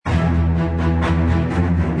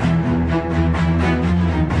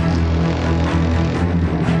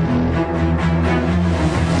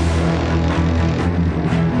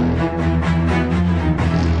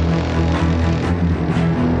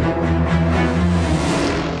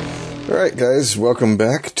right, guys, welcome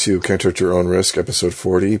back to Counter at Your Own Risk, episode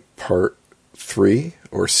 40, part 3,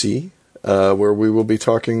 or C, where we will be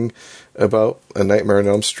talking about A Nightmare on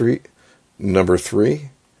Elm Street, number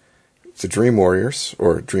 3, The Dream Warriors,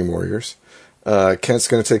 or Dream Warriors. Kent's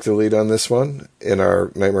going to take the lead on this one in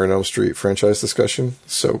our Nightmare on Elm Street franchise discussion.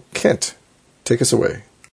 So, Kent, take us away.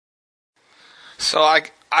 So I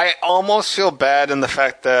almost feel bad in the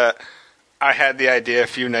fact that I had the idea a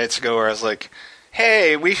few nights ago where I was like,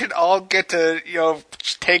 hey, we should all get to,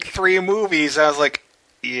 take 3 movies. I was like,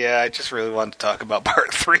 yeah, I just really wanted to talk about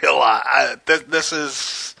part 3 a lot. This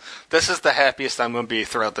is the happiest I'm going to be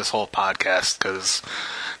throughout this whole podcast, because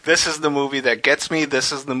this is the movie that gets me.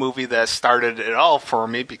 This is the movie that started it all for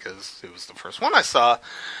me, because it was the first one I saw.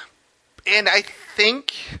 And I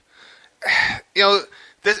think,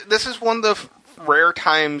 this is one of the rare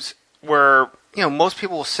times where most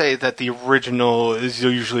people will say that the original is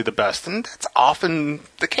usually the best, and that's often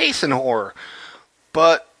the case in horror.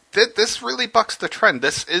 But this really bucks the trend.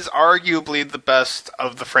 This is arguably the best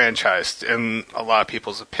of the franchise in a lot of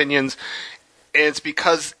people's opinions. And it's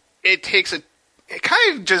because it kind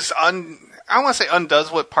of just I don't want to say undoes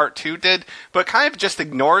what part 2 did, but kind of just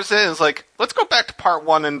ignores it and is like, let's go back to part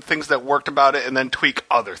 1 and things that worked about it and then tweak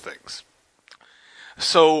other things.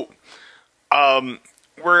 So,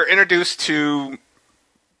 we're introduced to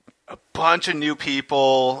a bunch of new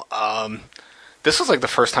people. This was like the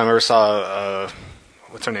first time I ever saw,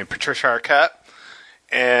 what's her name, Patricia Arquette.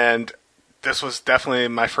 And this was definitely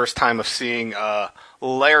my first time of seeing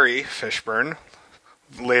Larry Fishburne,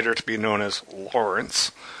 later to be known as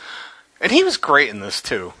Lawrence. And he was great in this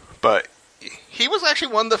too. But he was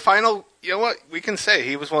actually one of the final, we can say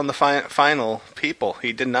he was one of the final people.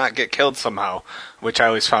 He did not get killed somehow, which I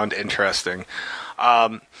always found interesting.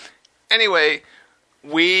 Anyway,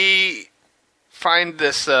 we find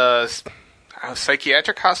this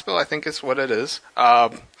psychiatric hospital, I think is what it is.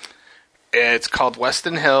 It's called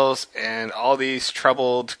Weston Hills, and all these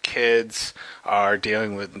troubled kids are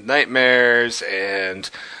dealing with nightmares, and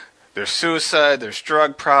there's suicide, there's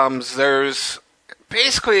drug problems,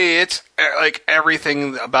 basically it's like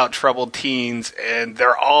everything about troubled teens, and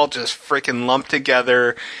they're all just freaking lumped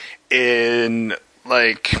together in,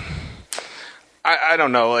 like, I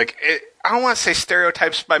don't know, like, I don't want to say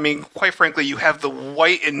stereotypes, but I mean, quite frankly, you have the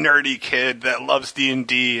white and nerdy kid that loves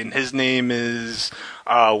D&D, and his name is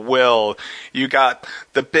Will. You got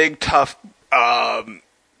the big, tough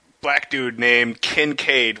black dude named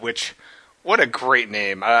Kincaid, which, what a great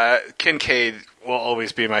name. Kincaid will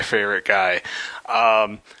always be my favorite guy.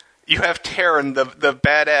 You have Taryn, the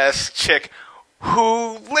badass chick,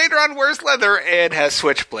 who later on wears leather and has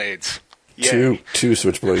switchblades. Two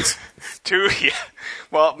switchblades. 2, yeah.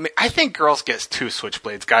 Well, I think girls get 2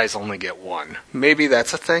 switchblades. Guys only get 1. Maybe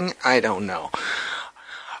that's a thing. I don't know.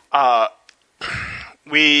 I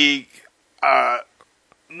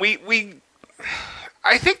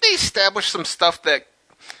think they established some stuff that,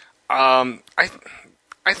 I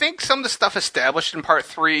think some of the stuff established in part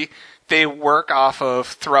 3, they work off of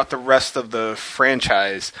throughout the rest of the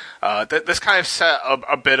franchise. This kind of set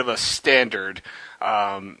a bit of a standard,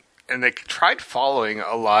 and they tried following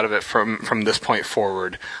a lot of it from this point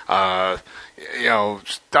forward. Stuff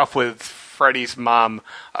with Freddy's mom,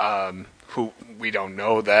 who we don't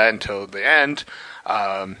know that until the end.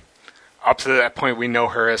 Up to that point, we know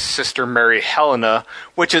her as Sister Mary Helena,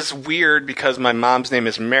 which is weird because my mom's name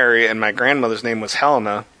is Mary and my grandmother's name was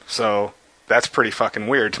Helena, so that's pretty fucking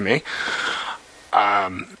weird to me.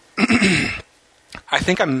 I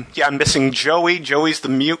think I'm missing Joey. Joey's the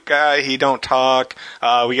mute guy. He don't talk.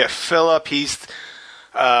 We got Philip. He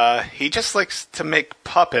just likes to make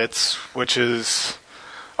puppets, which is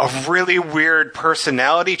a really weird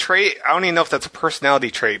personality trait. I don't even know if that's a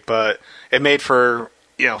personality trait, but it made for,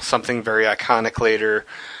 something very iconic later.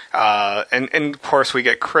 And of course we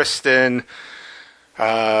get Kristen,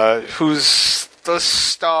 who's the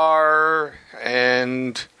star,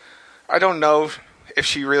 and I don't know if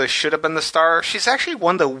she really should have been the star. She's actually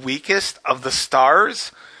one of the weakest of the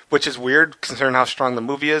stars, which is weird considering how strong the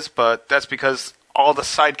movie is, but that's because all the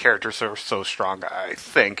side characters are so strong, I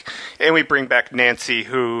think. And we bring back Nancy,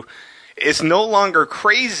 who is no longer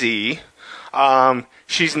crazy.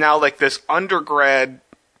 She's now like this undergrad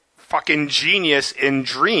fucking genius in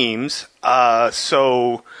dreams.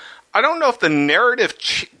 So I don't know if the narrative...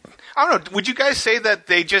 I don't know, would you guys say that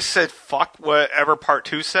they just said fuck whatever part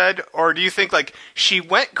 2 said? Or do you think, like, she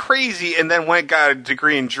went crazy and then got a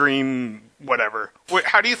degree in dream whatever?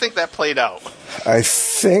 How do you think that played out? I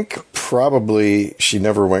think probably she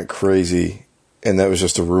never went crazy, and that was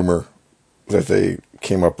just a rumor that they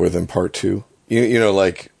came up with in part 2.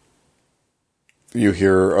 Like, you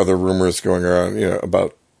hear other rumors going around,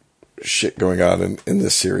 about shit going on in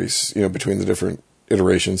this series, between the different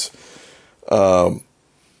iterations. I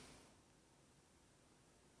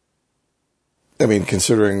mean,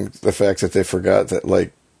 considering the fact that they forgot that,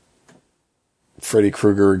 like, Freddy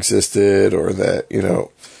Krueger existed, or that,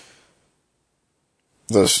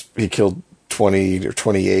 he killed 20 or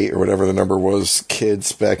 28 or whatever the number was,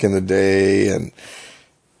 kids back in the day, and,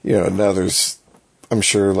 now there's, I'm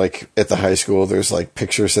sure, like, at the high school, there's, like,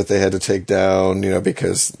 pictures that they had to take down,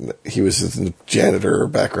 because he was in the janitor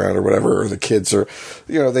background or whatever, or the kids are,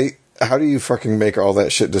 how do you fucking make all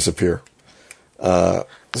that shit disappear?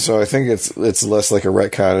 So I think it's less like a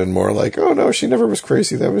retcon and more like, oh no, she never was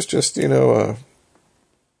crazy. That was just,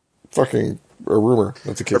 fucking a rumor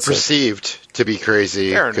that the kids perceived to be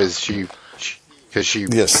crazy because she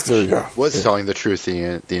yes, there you go. was telling the truth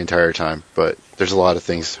the entire time. But there's a lot of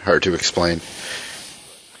things hard to explain.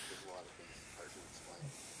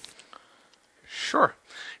 Sure.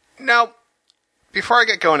 Now, before I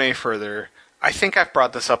get going any further, I think I've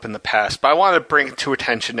brought this up in the past, but I want to bring it to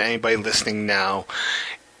attention to anybody listening now.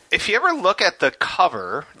 If you ever look at the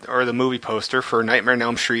cover or the movie poster for Nightmare on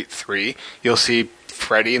Elm Street 3, you'll see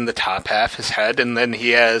Freddy in the top half, his head, and then he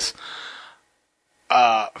has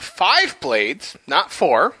 5 blades, not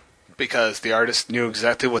 4, because the artist knew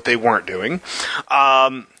exactly what they weren't doing.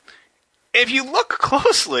 If you look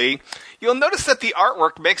closely, you'll notice that the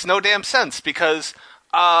artwork makes no damn sense, because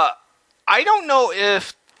I don't know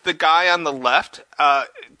if the guy on the left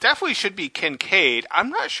definitely should be Kincaid. I'm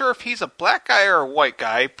not sure if he's a black guy or a white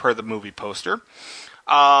guy, per the movie poster.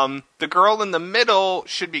 The girl in the middle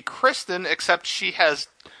should be Kristen, except she has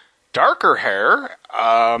darker hair.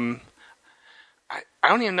 I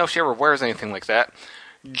don't even know if she ever wears anything like that.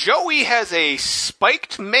 Joey has a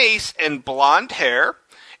spiked mace and blonde hair.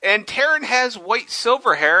 And Taryn has white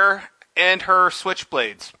silver hair and her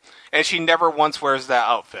switchblades. And she never once wears that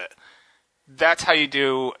outfit. That's how you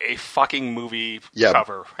do a fucking movie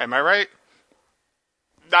cover. Am I right?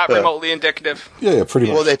 Not remotely indicative? Yeah, pretty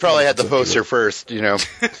much. Well, they probably had the poster first,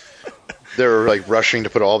 They were, like, rushing to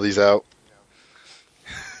put all these out.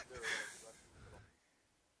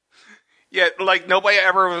 Yeah, like, nobody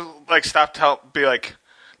ever, like, stopped to be like...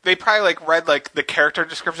 They probably, like, read, like, the character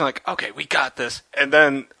description, like, okay, we got this. And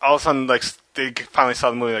then, all of a sudden, like, they finally saw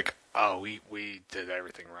the movie, like, oh, we did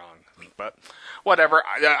everything wrong. But... whatever.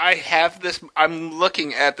 I have this. I'm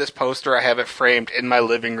looking at this poster. I have it framed in my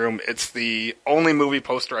living room. It's the only movie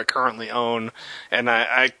poster I currently own, and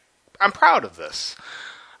I'm proud of this.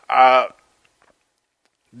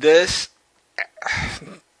 This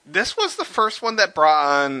was the first one that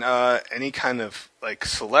brought on any kind of like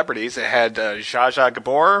celebrities. It had Zsa Zsa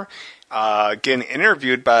Gabor getting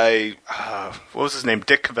interviewed by what was his name,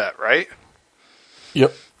 Dick Cavett, right?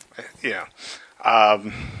 Yep. Yeah.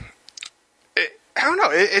 I don't know.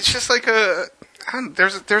 It's just like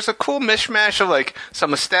there's a cool mishmash of like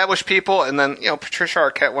some established people, and then Patricia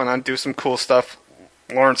Arquette went on to do some cool stuff.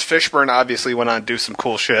 Lawrence Fishburne obviously went on to do some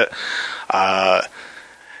cool shit.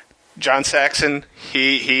 John Saxon,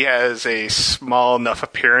 he has a small enough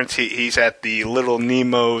appearance. He's at the Little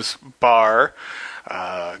Nemo's bar.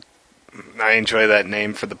 I enjoy that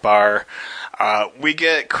name for the bar. We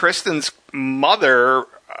get Kristen's mother.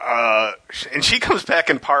 And she comes back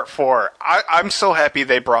in part 4. I'm so happy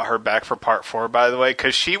they brought her back for part 4, by the way,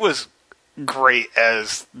 because she was great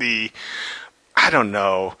as the, I don't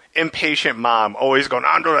know, impatient mom, always going,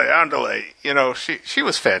 andale, andale. She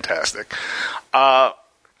was fantastic. I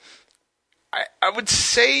would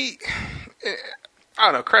say, I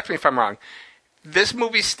don't know, correct me if I'm wrong. This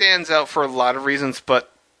movie stands out for a lot of reasons,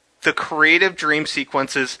 but the creative dream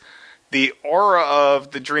sequences, the aura of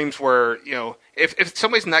the dreams where, if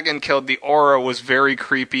somebody's not getting killed, the aura was very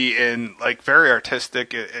creepy and like very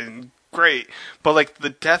artistic and great. But like the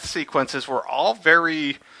death sequences were all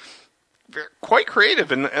very quite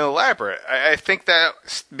creative and elaborate. I think that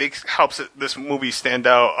helps this movie stand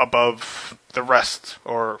out above the rest,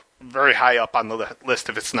 or very high up on the list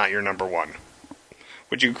if it's not your number one.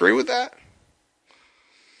 Would you agree with that?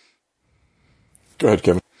 Go ahead,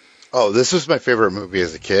 Kevin. Oh, this was my favorite movie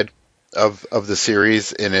as a kid of the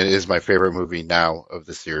series, and it is my favorite movie now of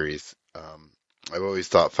the series. I've always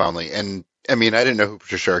thought fondly, and I mean, I didn't know who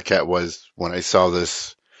Patricia Arquette was when I saw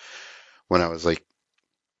this when I was like,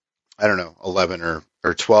 I don't know, 11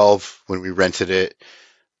 or 12 when we rented it.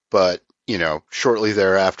 But, shortly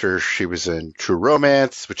thereafter, she was in True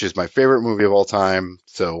Romance, which is my favorite movie of all time.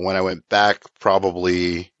 So when I went back,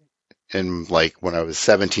 probably in like when I was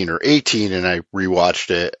 17 or 18 and I rewatched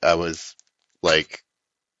it, I was like,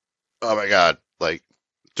 oh my God, like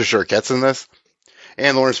Patricia Arquette's in this,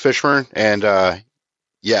 and Lawrence Fishburne. And,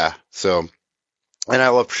 Yeah. So, and I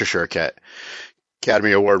love Patricia Arquette,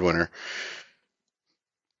 Academy Award winner,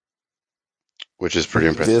 which is pretty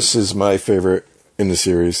impressive. This is my favorite in the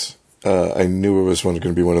series. I knew it was going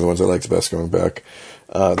to be one of the ones I liked best going back.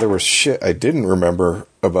 There was shit I didn't remember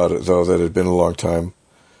about it, though, that had been a long time.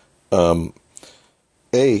 I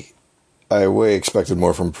way expected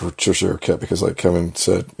more from Patricia Arquette because, like Kevin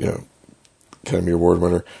said, Academy Award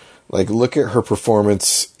winner. Like, look at her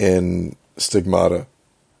performance in Stigmata,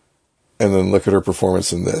 and then look at her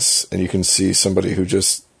performance in this, and you can see somebody who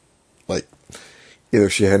just, like, either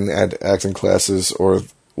she hadn't had acting classes or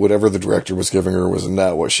whatever the director was giving her was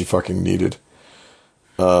not what she fucking needed.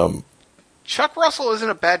 Chuck Russell isn't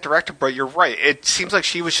a bad director, but you're right. It seems like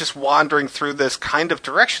she was just wandering through this kind of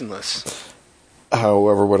directionless.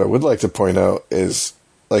 However, what I would like to point out is,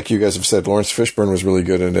 like you guys have said, Lawrence Fishburne was really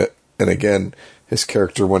good in it. And again, his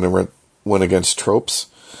character went against tropes.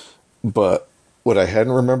 But what I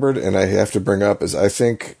hadn't remembered, and I have to bring up, is I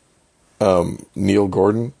think Neil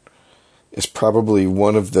Gordon is probably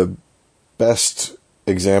one of the best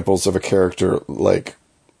examples of a character, like,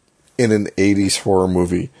 in an 80s horror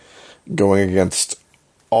movie, going against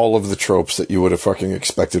all of the tropes that you would have fucking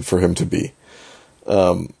expected for him to be.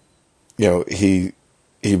 He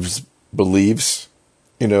believes,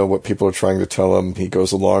 what people are trying to tell him. He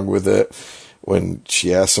goes along with it. When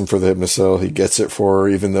she asks him for the Hypnocil, he gets it for her,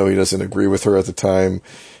 even though he doesn't agree with her at the time.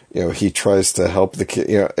 He tries to help the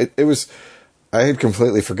kid. I had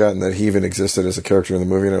completely forgotten that he even existed as a character in the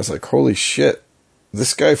movie, and I was like, holy shit,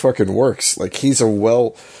 this guy fucking works. Like, he's a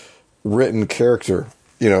well-written character,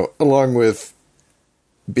 along with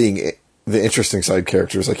being the interesting side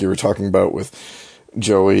characters, like you were talking about with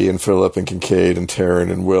Joey and Philip and Kincaid and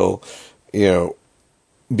Taryn and Will,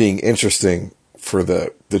 being interesting for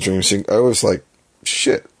the dream scene. I was like,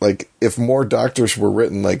 shit, like, if more doctors were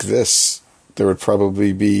written like this, there would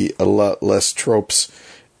probably be a lot less tropes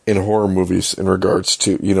in horror movies in regards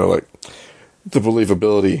to, like, the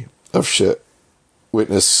believability of shit.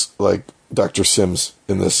 Witness, like, Dr. Sims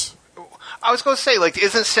in this. I was going to say, like,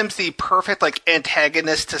 isn't Sims the perfect, like,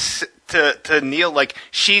 antagonist to Neil? Like,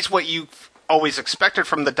 she's what you always expected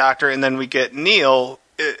from the Doctor, and then we get Neil.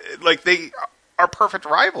 Like, they are perfect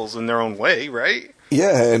rivals in their own way, right?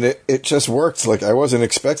 Yeah, and it just worked. Like, I wasn't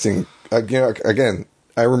expecting... again,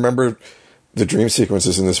 I remember the dream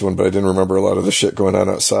sequences in this one, but I didn't remember a lot of the shit going on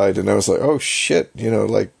outside, and I was like, oh, shit,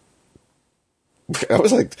 like... I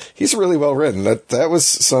was like, he's really well written. That was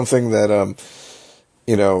something that,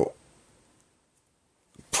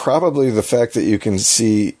 probably the fact that you can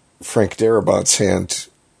see Frank Darabont's hand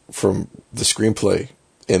from the screenplay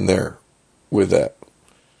in there with that.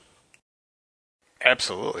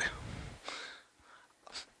 Absolutely.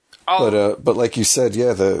 But like you said,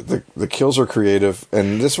 yeah, the kills are creative,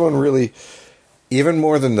 and this one really, even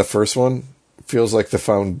more than the first one, feels like the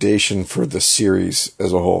foundation for the series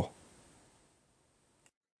as a whole.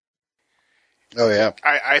 Oh yeah,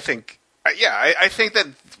 I think that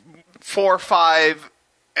 4, 5,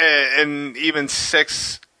 and even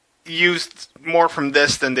 6 used more from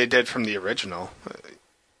this than they did from the original.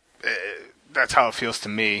 That's how it feels to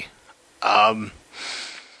me. I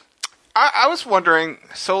was wondering,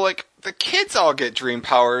 so, like, the kids all get dream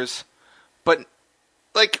powers, but,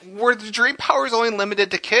 like, were the dream powers only limited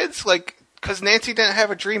to kids? Like, because Nancy didn't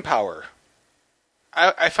have a dream power.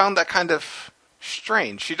 I found that kind of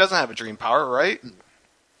strange. She doesn't have a dream power, right?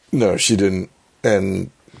 No, she didn't.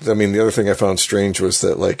 And, I mean, the other thing I found strange was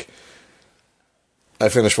that, like, I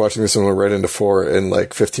finished watching this and went right into 4, and,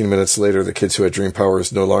 like, 15 minutes later, the kids who had dream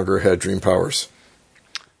powers no longer had dream powers.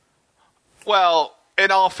 Well, in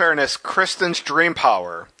all fairness, Kristen's dream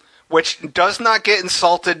power, which does not get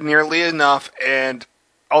insulted nearly enough, and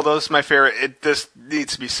although it's my favorite, this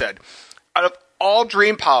needs to be said. Out of all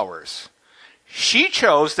dream powers, she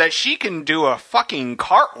chose that she can do a fucking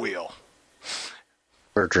cartwheel.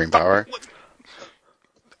 Her dream power.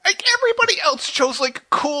 Like, everybody else chose, like,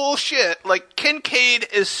 cool shit. Like, Kincaid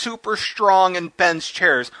is super strong and bends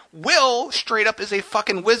chairs. Will, straight up, is a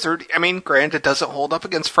fucking wizard. I mean, granted, it doesn't hold up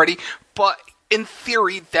against Freddy, but in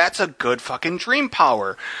theory, that's a good fucking dream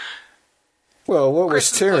power. Well, what was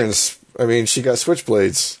Taryn's? I mean, she got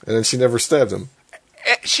switchblades, and then she never stabbed him.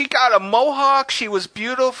 She got a mohawk, she was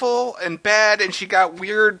beautiful and bad, and she got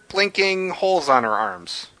weird blinking holes on her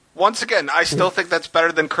arms. Once again, I still think that's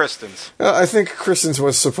better than Kristen's. I think Kristen's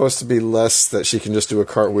was supposed to be less that she can just do a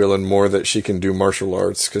cartwheel and more that she can do martial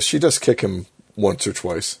arts, because she does kick him once or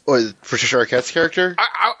twice. Oh, Patricia Arquette's character?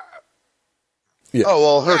 Yeah.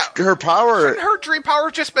 Oh, well, her power... Her dream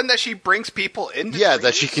power just been that she brings people into Yeah, dreams?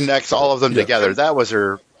 that she connects all of them together. That was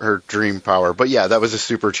her dream power. But yeah, that was a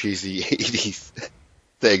super cheesy 80s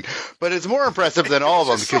thing. But it's more impressive than all of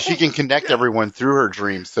them because she can connect everyone through her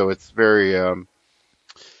dreams. So it's very, I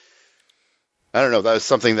don't know, that was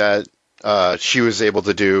something that she was able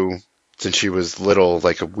to do since she was little,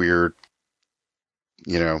 like a weird,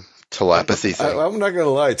 telepathy thing. I'm not going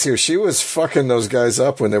to lie, too. She was fucking those guys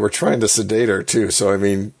up when they were trying to sedate her, too. So, I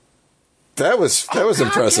mean, that was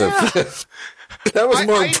impressive. Yeah. That was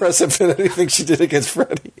more impressive than anything she did against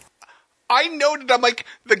Freddy. I noted, I'm like,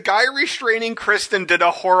 the guy restraining Kristen did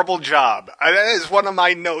a horrible job. That is one of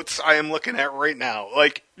my notes I am looking at right now.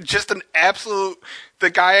 Like, just an absolute... The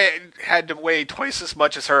guy had to weigh twice as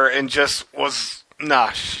much as her and just was...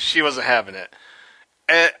 she wasn't having it.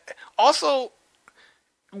 And also,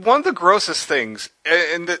 one of the grossest things,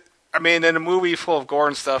 in a movie full of gore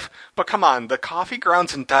and stuff, but come on, the coffee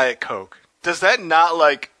grounds and Diet Coke, does that not,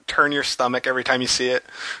 like, turn your stomach every time you see it?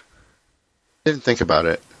 Didn't think about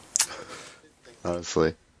it.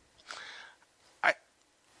 Honestly.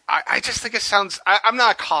 I just think it sounds... I'm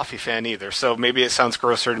not a coffee fan either, so maybe it sounds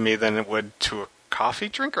grosser to me than it would to a coffee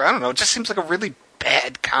drinker. I don't know. It just seems like a really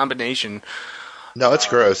bad combination. No, it's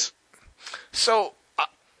gross. So,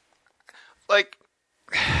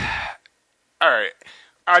 alright.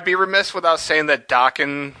 I'd be remiss without saying that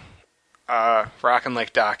Dokken, Rockin'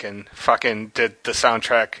 Like Dokken, fucking did the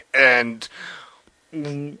soundtrack, and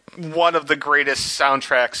one of the greatest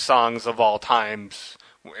soundtrack songs of all times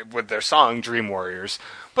with their song Dream Warriors.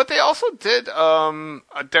 But they also did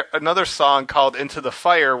another song called Into the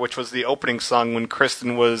Fire, which was the opening song when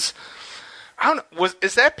Kristen was... I don't know,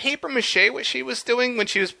 is that paper mache what she was doing when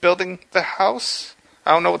she was building the house?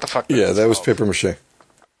 I don't know what the fuck that was paper mache.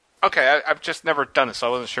 Okay, I've just never done it, so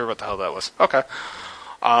I wasn't sure what the hell that was. Okay.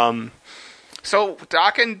 So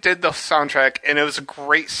Dokken did the soundtrack, and it was a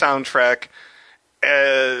great soundtrack.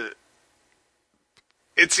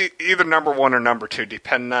 It's either number one or number two,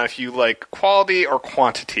 depending on if you like quality or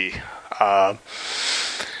quantity. Now,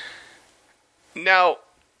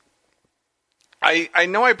 I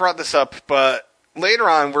know I brought this up, but later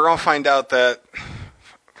on we're going to find out that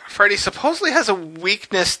Freddy supposedly has a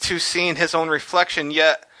weakness to seeing his own reflection,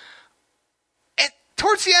 yet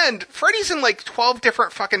towards the end, Freddy's in like 12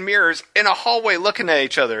 different fucking mirrors in a hallway looking at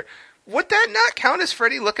each other. Would that not count as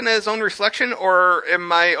Freddy looking at his own reflection, or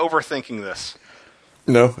am I overthinking this?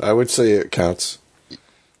 No, I would say it counts.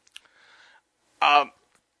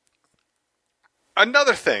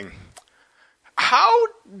 Another thing. How,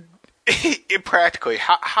 practically,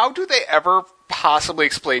 how do they ever possibly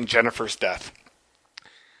explain Jennifer's death?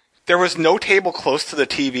 There was no table close to the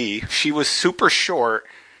TV. She was super short.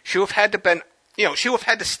 She would have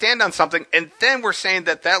had to stand on something, and then we're saying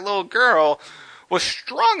that little girl was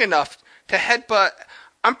strong enough to headbutt.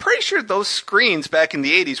 I'm pretty sure those screens back in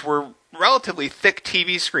the 80s were relatively thick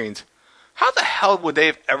TV screens. How the hell would they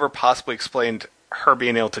have ever possibly explained her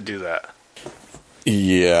being able to do that?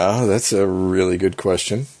 Yeah, that's a really good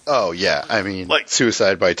question. Oh, yeah. I mean,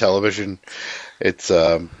 suicide by television. It's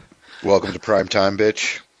welcome to prime time,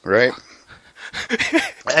 bitch, right?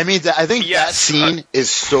 I mean, I think that scene is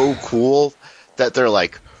so cool that they're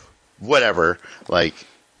like, whatever, like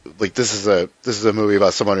this is a movie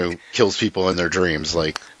about someone who kills people in their dreams.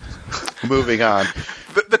 Like, moving on.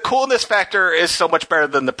 The coolness factor is so much better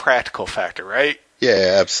than the practical factor, right?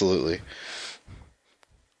 Yeah, absolutely.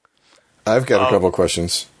 I've got a couple of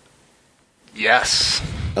questions. Yes.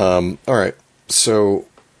 All right. So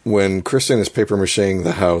when Kristen is paper macheing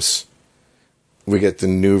the house, we get the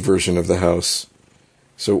new version of the house.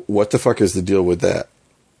 So what the fuck is the deal with that?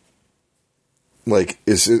 Like,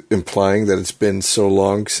 is it implying that it's been so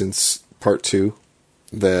long since part 2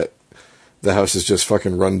 that the house is just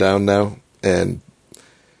fucking run down now, and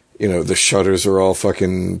the shutters are all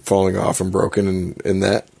fucking falling off and broken and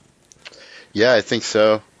that? Yeah, I think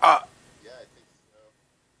so.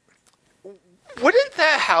 Wouldn't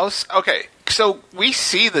that house... Okay, so we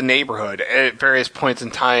see the neighborhood at various points in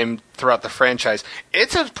time throughout the franchise.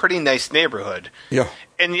 It's a pretty nice neighborhood. Yeah.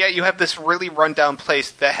 And yet you have this really rundown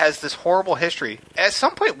place that has this horrible history. At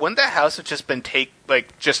some point, wouldn't that house have just been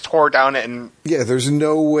just tore down and... Yeah, there's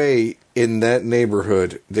no way in that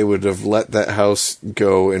neighborhood they would have let that house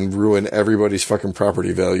go and ruin everybody's fucking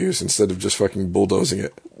property values instead of just fucking bulldozing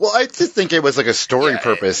it. Well, I just think it was like a story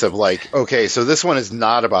purpose of like, okay, so this one is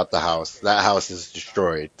not about the house. That house is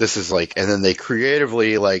destroyed. This is like, and then they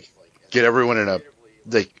creatively like get everyone in a...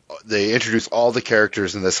 They introduce all the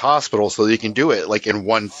characters in this hospital so you can do it like in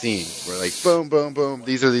one scene. Where like boom, boom, boom.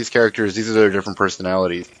 These are these characters. These are their different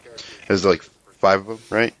personalities. There's like 5 of them,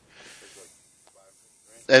 right?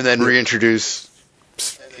 And then reintroduce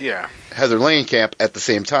Heather Langenkamp at the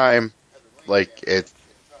same time. Like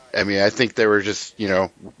I mean, I think they were just, they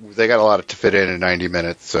got a lot to fit in 90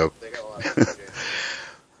 minutes. So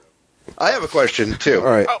I have a question too. All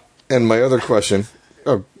right. And my other question.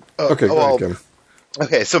 Oh, okay. Go ahead, Kim.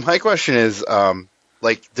 Okay. So my question is,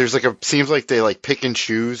 there's seems like they pick and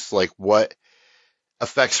choose what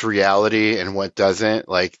affects reality and what doesn't.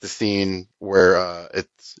 Like the scene where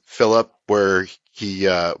it's Philip, where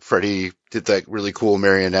Freddy did that really cool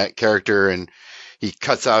marionette character, and he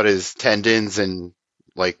cuts out his tendons and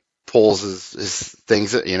pulls his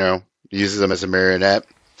things, uses them as a marionette.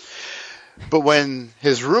 But when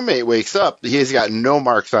his roommate wakes up, he's got no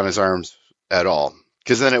marks on his arms at all.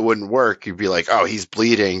 Because then it wouldn't work. You'd be like, oh, he's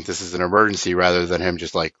bleeding. This is an emergency, rather than him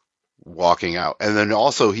just walking out. And then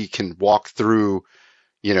also he can walk through,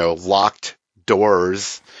 locked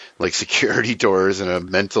doors, like security doors in a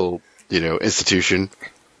mental, institution.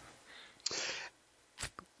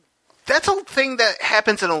 That's a thing that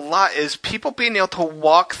happens in a lot, is people being able to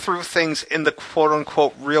walk through things in the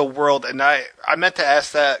quote-unquote real world. And I meant to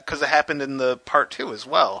ask that because it happened in the part 2 as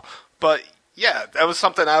well. But, yeah, that was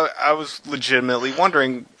something I was legitimately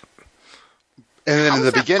wondering. And then in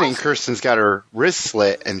the beginning, Kirsten's got her wrist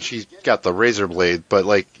slit, and she's got the razor blade. But,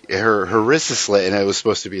 her wrist is slit, and it was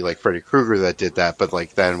supposed to be, Freddy Krueger that did that. But,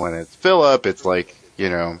 then when it's Philip, it's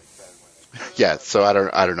yeah, so I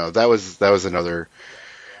don't know. That was another...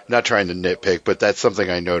 Not trying to nitpick, but that's something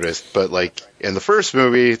I noticed. But in the first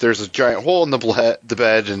movie, there's a giant hole in the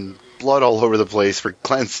bed and blood all over the place for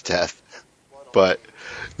Glenn's death. But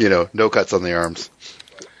no cuts on the arms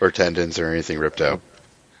or tendons or anything ripped out.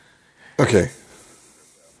 Okay.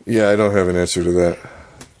 Yeah, I don't have an answer to that.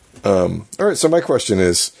 All right. So my question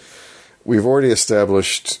is, we've already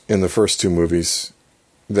established in the first 2 movies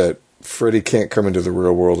that Freddy can't come into the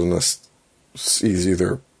real world unless he's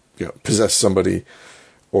either possessed somebody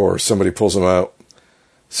or somebody pulls him out.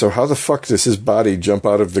 So how the fuck does his body jump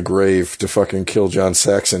out of the grave to fucking kill John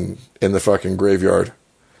Saxon in the fucking graveyard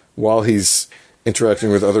while he's interacting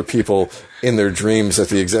with other people in their dreams at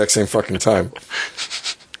the exact same fucking time?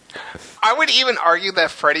 I would even argue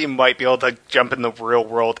that Freddy might be able to jump in the real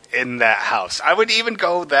world in that house. I would even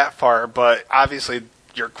go that far, but obviously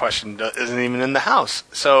your question isn't even in the house.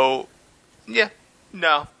 So, yeah,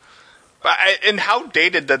 no. And how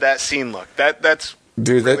dated did that scene look? That's...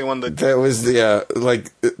 Dude, really that was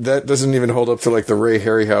that doesn't even hold up to the Ray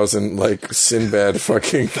Harryhausen Sinbad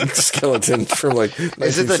fucking skeleton from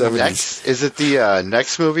 1970s. Is it the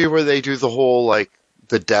next movie where they do the whole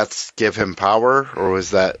the deaths give him power, or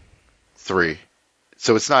was that 3?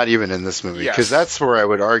 So it's not even in this movie, because that's where I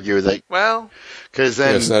would argue that. Well, because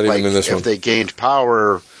then it's not even in this one. They gained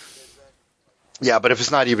power. Yeah, but if it's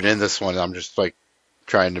not even in this one, I'm just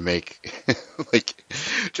trying to make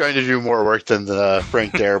trying to do more work than the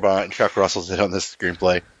Frank Darabont and Chuck Russell did on this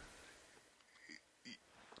screenplay.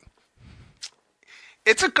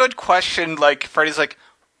 It's a good question. Freddy's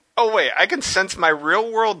oh wait, I can sense my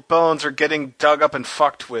real world bones are getting dug up and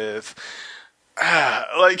fucked with.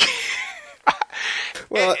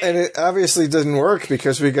 Well, and it obviously didn't work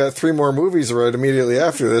because we got 3 more movies right immediately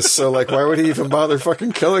after this. So, why would he even bother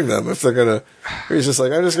fucking killing them if they're gonna? He's just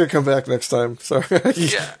I'm just gonna come back next time. Sorry,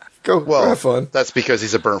 yeah. Go have fun. That's because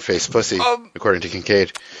he's a burnt-faced pussy, according to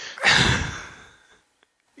Kincaid.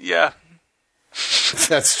 Yeah,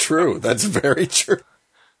 that's true. That's very true.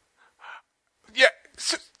 Yeah,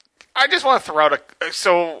 so I just want to throw out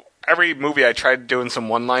so every movie I tried doing some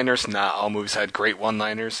one-liners. Not all movies had great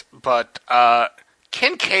one-liners, but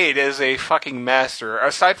Kincaid is a fucking master.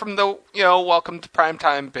 Aside from the, welcome to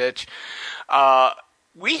primetime, bitch.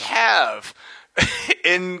 We have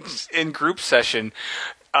in group session,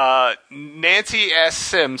 Nancy asks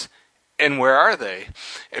Sims, and where are they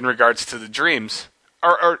in regards to the dreams,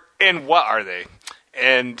 or and what are they?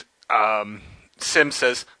 And Sims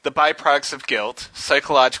says the byproducts of guilt,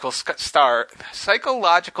 psychological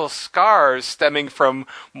scars stemming from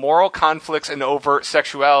moral conflicts and overt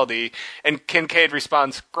sexuality. And Kincaid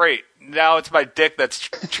responds, "Great, now it's my dick that's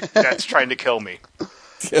trying to kill me."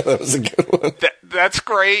 Yeah, that was a good one. That's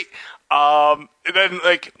great. And then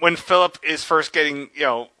when Philip is first getting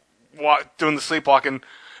doing the sleepwalking,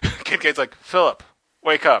 Kincaid's like, "Philip,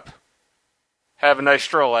 wake up, have a nice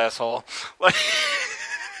stroll, asshole."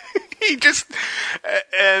 He just,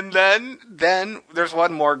 and then there's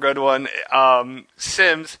one more good one.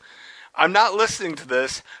 Sims, I'm not listening to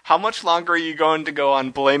this. How much longer are you going to go on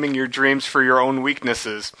blaming your dreams for your own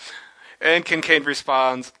weaknesses? And Kincaid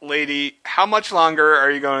responds, lady, how much longer are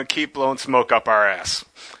you going to keep blowing smoke up our ass?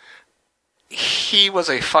 He was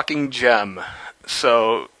a fucking gem.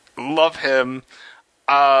 So, love him.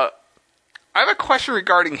 I have a question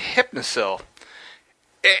regarding Hypnosil.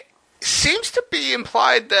 seems to be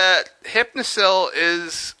implied that Hypnosil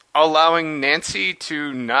is allowing Nancy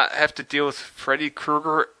to not have to deal with Freddy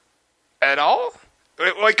Krueger at all.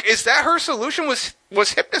 Like, is that her solution? Was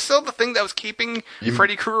Hypnosil the thing that was keeping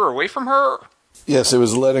Freddy Krueger away from her? Yes, it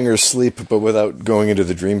was letting her sleep, but without going into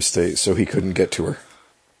the dream state, so he couldn't get to her.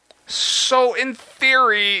 So, in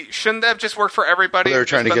theory, shouldn't that have just worked for everybody? They were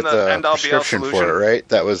trying to get the prescription for it, right?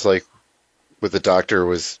 That was like what the doctor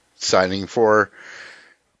was signing for,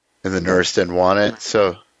 and the nurse didn't want it.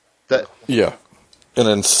 So that yeah, and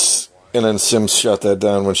then Sims shot that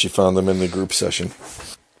down when she found them in the group session.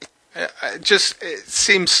 It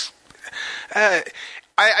seems. I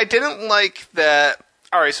didn't like that.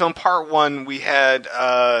 All right, so in part 1, we had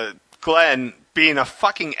Glenn being a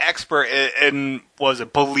fucking expert in was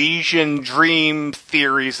it Bayesian dream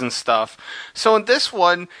theories and stuff. So in this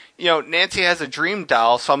one, Nancy has a dream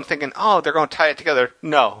doll, so I'm thinking, oh, they're going to tie it together.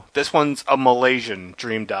 No, this one's a Malaysian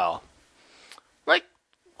dream doll. Like,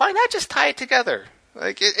 why not just tie it together?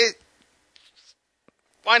 Like,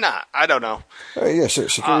 why not? I don't know. Yeah, she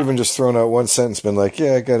could have even just thrown out one sentence, been like,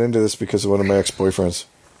 yeah, I got into this because of one of my ex-boyfriends.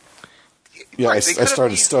 Yeah, right, I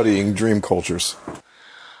started studying dream cultures.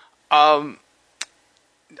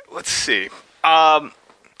 Let's see. Now,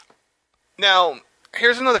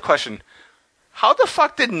 here's another question. How the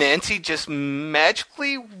fuck did Nancy just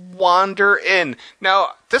magically wander in? Now,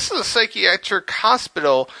 this is a psychiatric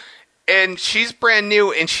hospital, and she's brand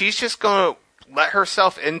new, and she's just going to let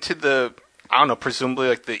herself into the, I don't know, presumably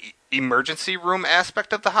like the emergency room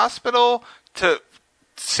aspect of the hospital to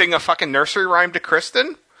sing a fucking nursery rhyme to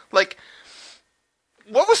Kristen? Like,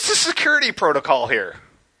 what was the security protocol here?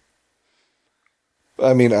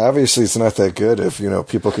 I mean, obviously it's not that good if,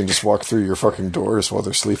 people can just walk through your fucking doors while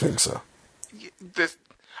they're sleeping, so.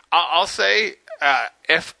 I'll say,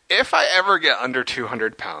 if I ever get under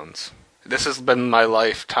 200 pounds, this has been my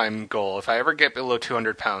lifetime goal. If I ever get below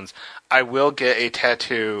 200 pounds, I will get a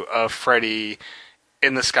tattoo of Freddy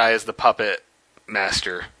in the sky as the puppet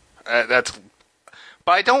master. But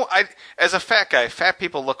as a fat guy, fat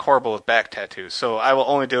people look horrible with back tattoos, so I will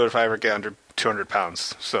only do it if I ever get under 200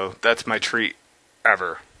 pounds. So that's my treat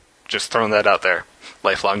ever. Just throwing that out there.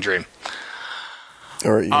 Lifelong dream.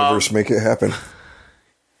 All right, universe, make it happen.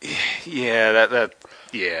 Yeah,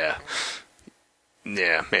 yeah.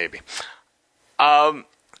 Yeah, maybe. How,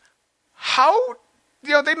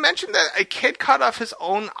 they mentioned that a kid cut off his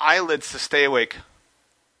own eyelids to stay awake.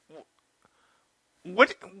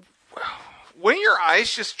 Wouldn't your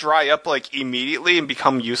eyes just dry up, like, immediately and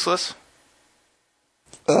become useless?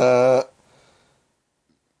 I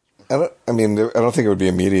don't think it would be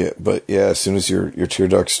immediate, but yeah, as soon as your tear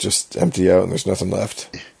ducts just empty out and there's nothing left.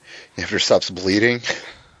 After it stops bleeding.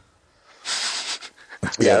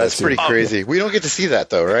 Yeah, that's pretty crazy. We don't get to see that,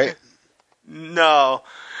 though, right? No.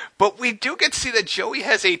 But we do get to see that Joey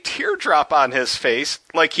has a teardrop on his face,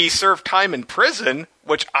 like he served time in prison,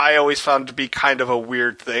 which I always found to be kind of a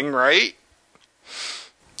weird thing, right?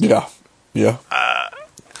 Yeah.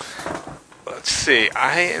 Let's see.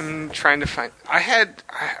 I am trying to find... I had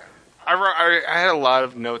a lot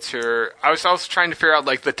of notes here. I was also trying to figure out,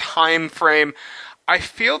 like, the time frame. I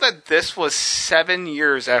feel that this was 7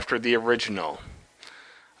 years after the original.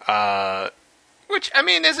 Which, I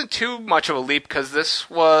mean, isn't too much of a leap, because this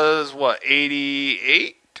was,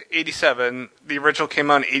 88? 87. The original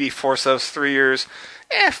came out in 84, so that was 3 years.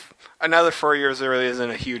 Another 4 years, there really isn't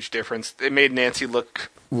a huge difference. It made Nancy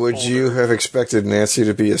look Would older. you have expected Nancy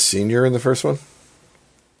to be a senior in the first one?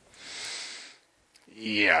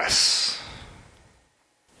 Yes.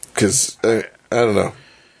 Because, I don't know.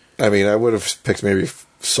 I mean, I would have picked maybe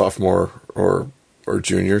sophomore or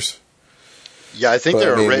juniors. Yeah, I think they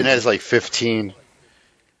were written as, like, 15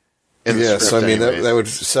 in the script, so I mean, anyways. that would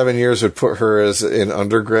 7 years would put her as an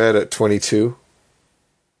undergrad at 22.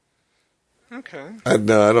 Okay. I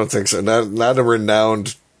don't think so. Not a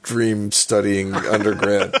renowned dream studying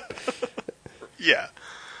undergrad. Yeah.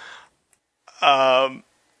 I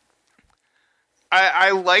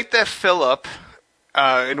like that Philip,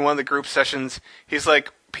 in one of the group sessions, he's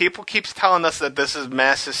like, people keeps telling us that this is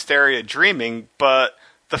mass hysteria dreaming, but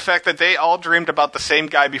the fact that they all dreamed about the same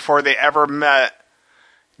guy before they ever met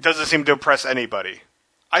doesn't seem to impress anybody.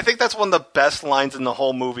 I think that's one of the best lines in the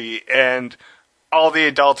whole movie, and all the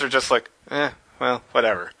adults are just like, well,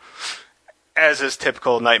 whatever. As is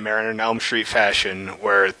typical Nightmare on Elm Street fashion,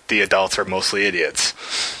 where the adults are mostly idiots.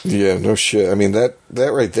 Yeah, no shit. I mean, that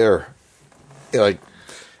right there, like,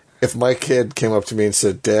 if my kid came up to me and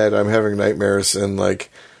said, Dad, I'm having nightmares, and, like,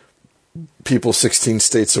 people 16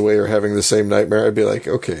 states away are having the same nightmare, I'd be like,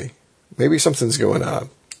 okay, maybe something's going on.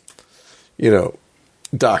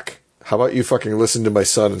 Doc, how about you fucking listen to my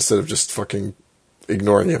son instead of just fucking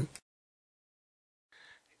ignoring him?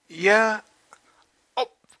 Yeah. Oh,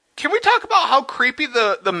 can we talk about how creepy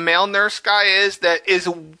the male nurse guy is that is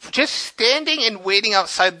just standing and waiting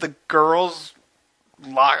outside the girls'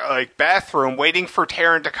 bathroom, waiting for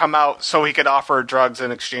Taryn to come out so he could offer her drugs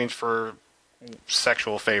in exchange for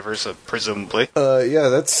sexual favors, presumably. Yeah,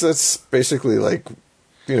 that's basically like,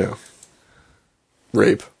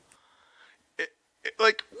 rape.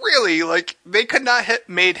 Really, they could not have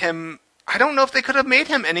made him. I don't know if they could have made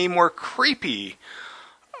him any more creepy.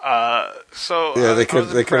 They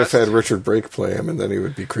could have had Richard Brake play him, and then he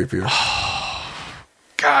would be creepier.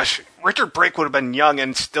 Gosh, Richard Brake would have been young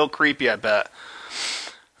and still creepy, I bet.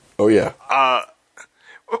 Oh yeah.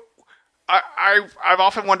 I've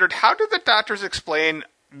often wondered, how do the doctors explain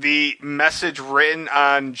the message written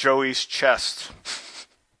on Joey's chest?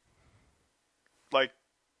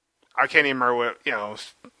 I can't even remember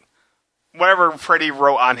what, whatever Freddy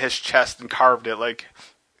wrote on his chest and carved it.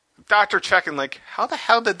 Doctor checking, how the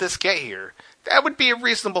hell did this get here? That would be a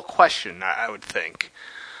reasonable question, I would think.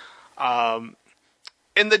 In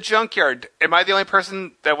the junkyard, am I the only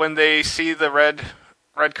person that when they see the red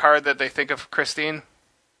card that they think of Christine?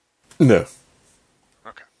 No.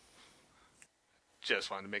 Okay. Just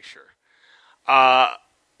wanted to make sure.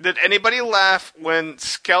 Did anybody laugh when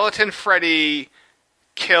Skeleton Freddy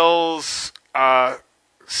kills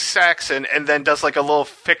Saxon and then does a little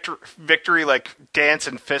victory dance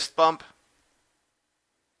and fist bump?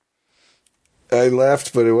 I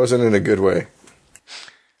laughed, but it wasn't in a good way.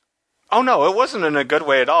 Oh no, it wasn't in a good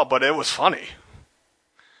way at all, but it was funny.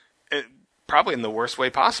 Probably in the worst way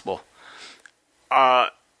possible.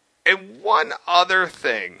 And one other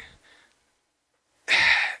thing.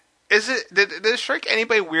 Did it strike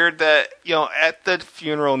anybody weird that, at the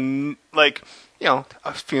funeral,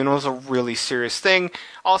 a funeral's a really serious thing.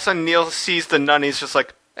 All of a sudden, Neil sees the nun. He's just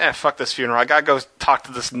like, fuck this funeral. I gotta go talk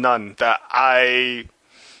to this nun that I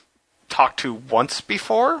talked to once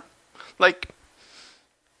before.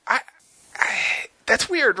 That's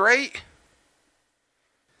weird, right?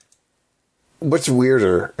 What's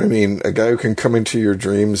weirder? I mean, a guy who can come into your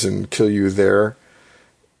dreams and kill you there,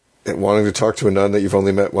 and wanting to talk to a nun that you've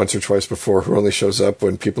only met once or twice before, who only shows up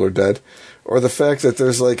when people are dead, or the fact that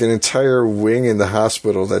there's an entire wing in the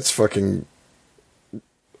hospital that's fucking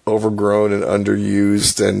overgrown and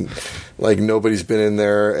underused, and nobody's been in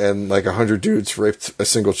there, and 100 dudes raped a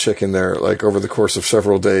single chick in there over the course of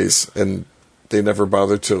several days, and they never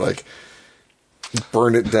bothered to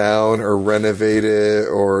burn it down or renovate it,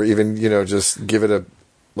 or even just give it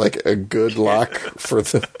a good lock for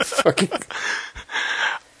the fucking.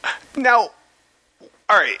 Now,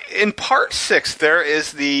 all right. In part 6, there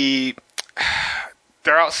is they're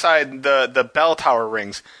outside the bell tower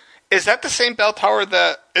rings. Is that the same bell tower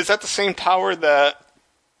is that the same tower that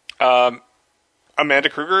Amanda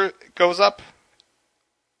Kruger goes up?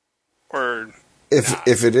 Or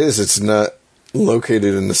if it is, it's not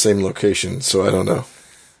located in the same location, so I don't know.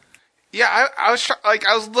 Yeah, I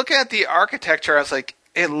was looking at the architecture. I was like,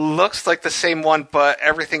 it looks like the same one, but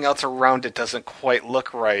everything else around it doesn't quite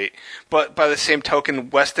look right. But by the same token,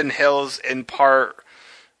 Weston Hills in part,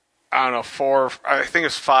 I don't know, 4, I think it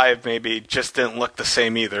was 5 maybe, just didn't look the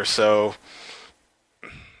same either. So,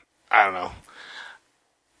 I don't know.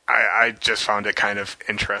 I just found it kind of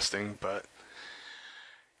interesting, but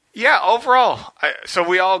yeah, overall, so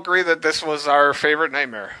we all agree that this was our favorite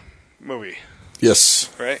Nightmare movie.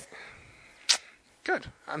 Yes. Right? Good.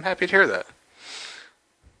 I'm happy to hear that.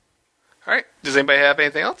 All right. Does anybody have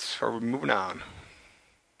anything else, or are we moving on?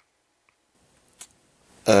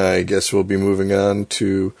 I guess we'll be moving on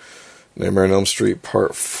to Nightmare on Elm Street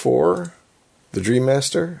Part 4, The Dream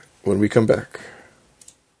Master, when we come back.